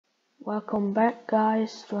Welcome back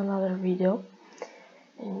guys to another video.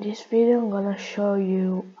 In this video I'm gonna show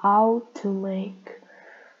you how to make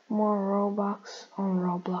more Robux on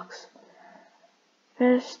Roblox.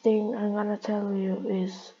 First thing I'm gonna tell you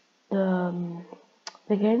is the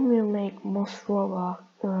game you make most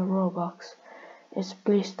Robux is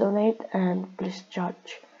Please Donate and Please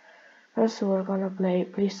Judge. First we're gonna play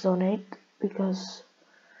Please Donate because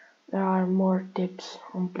there are more tips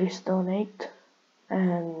on Please Donate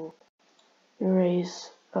and you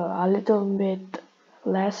raise a little bit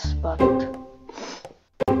less, but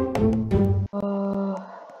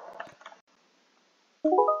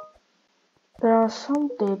there are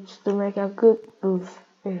some tips to make a good booth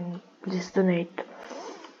in Please Donate.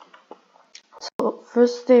 So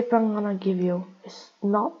first tip I'm gonna give you is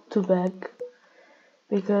not to beg,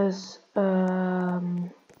 because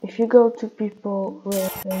if you go to people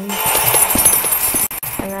with and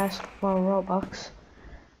ask for Robux,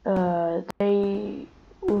 they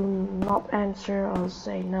will not answer or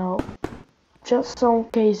say no. Just some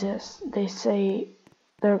cases they say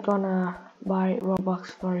they're gonna buy Robux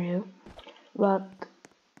for you, but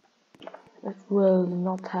it will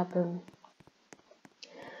not happen.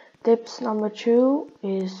 Tips number 2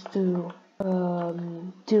 is to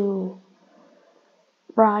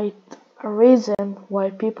write a reason why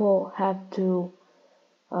people have to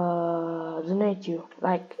donate you.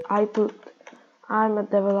 Like I'm a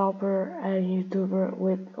developer and YouTuber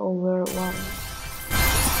with over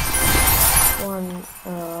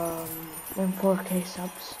 4K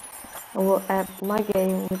subs. I will add my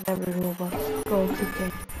game with every Robux go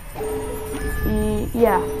 2K.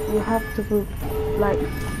 Yeah, you have to put like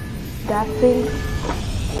that thing,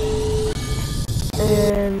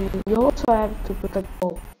 and you also have to put a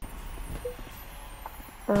goal.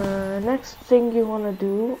 Next thing you wanna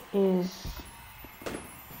do is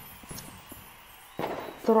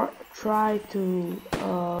try to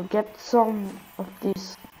get some of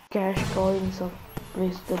these cash coins of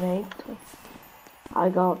Please Donate. I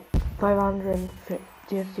got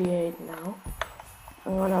 558 now.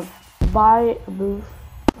 I'm gonna buy a booth.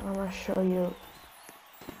 I'm gonna show you.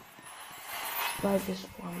 Buy this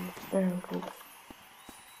one, it's very cool.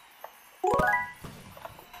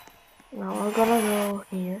 Now we're gonna go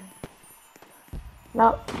here.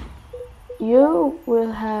 Now you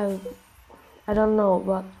will have, I don't know,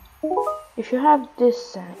 but if you have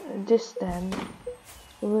this stand,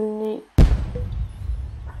 you will need,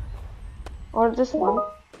 or this one,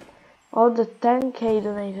 or the 10k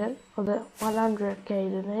donated, or the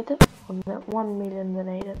 100k donated, or the 1 million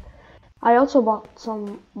donated. I also bought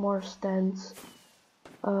some more stands.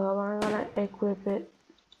 I'm gonna equip it,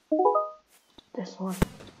 this one.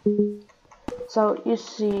 So you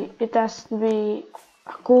see, it has to be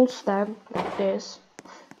a cool stand like this.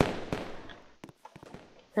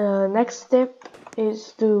 Next step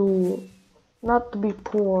is to not to be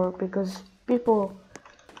poor, because people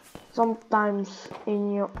sometimes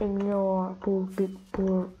in your pool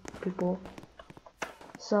poor people.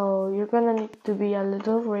 So you're gonna need to be a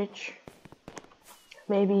little rich.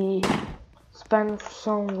 Maybe spend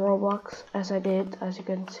some Robux, as I did, as you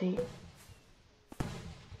can see.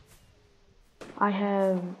 I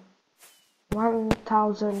have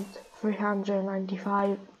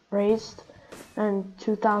 1,395 raised and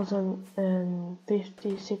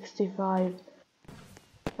 2,065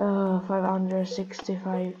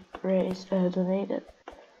 565 raised donated.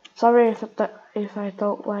 Sorry if I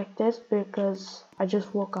talk like this, because I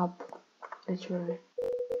just woke up, literally.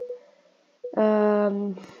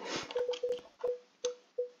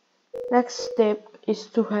 Next step is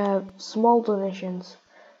to have small donations,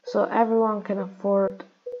 so everyone can afford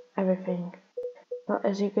everything. So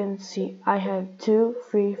as you can see, I have 2,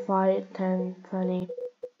 3, 5, 10, 20,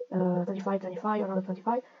 25, 25,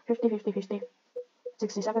 125, 50, 50, 50,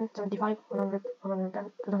 67, 75, 100,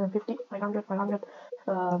 110, 250, 500, 500,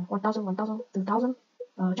 1,000, 1,000, 2,000,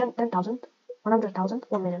 10,000, 100,000,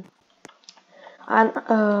 1 million. And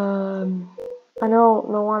I know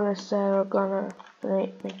no one is gonna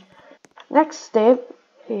donate me. Next step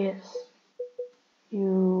is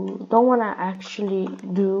you don't wanna actually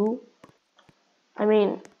do. I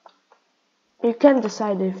mean, you can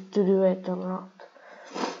decide if to do it or not.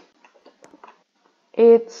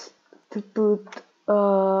 It's to put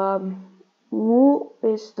who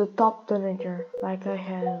is the top donator. Like I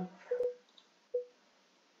have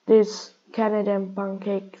this Canadian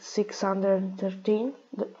Pancake 613,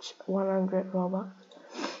 that's 100 Robux.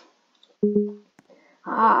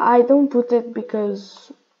 I don't put it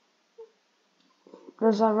because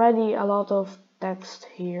there's already a lot of text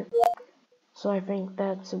here, so I think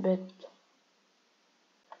that's a bit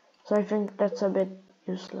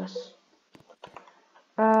useless.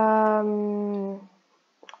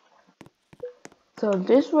 So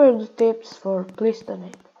these were the tips for please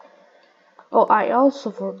donate. Oh, I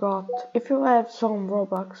also forgot, if you have some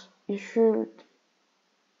Robux, you should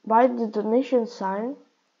buy the donation sign.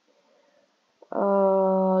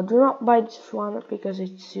 Do not buy this one because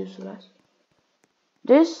it's useless.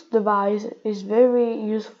 This device is very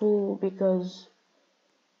useful because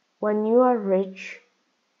when you are rich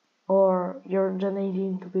or you're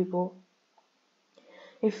donating to people,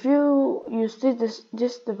 if you use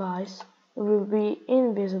this device, it will be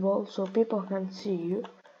invisible so people can see you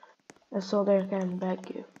and so they can beg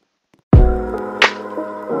you.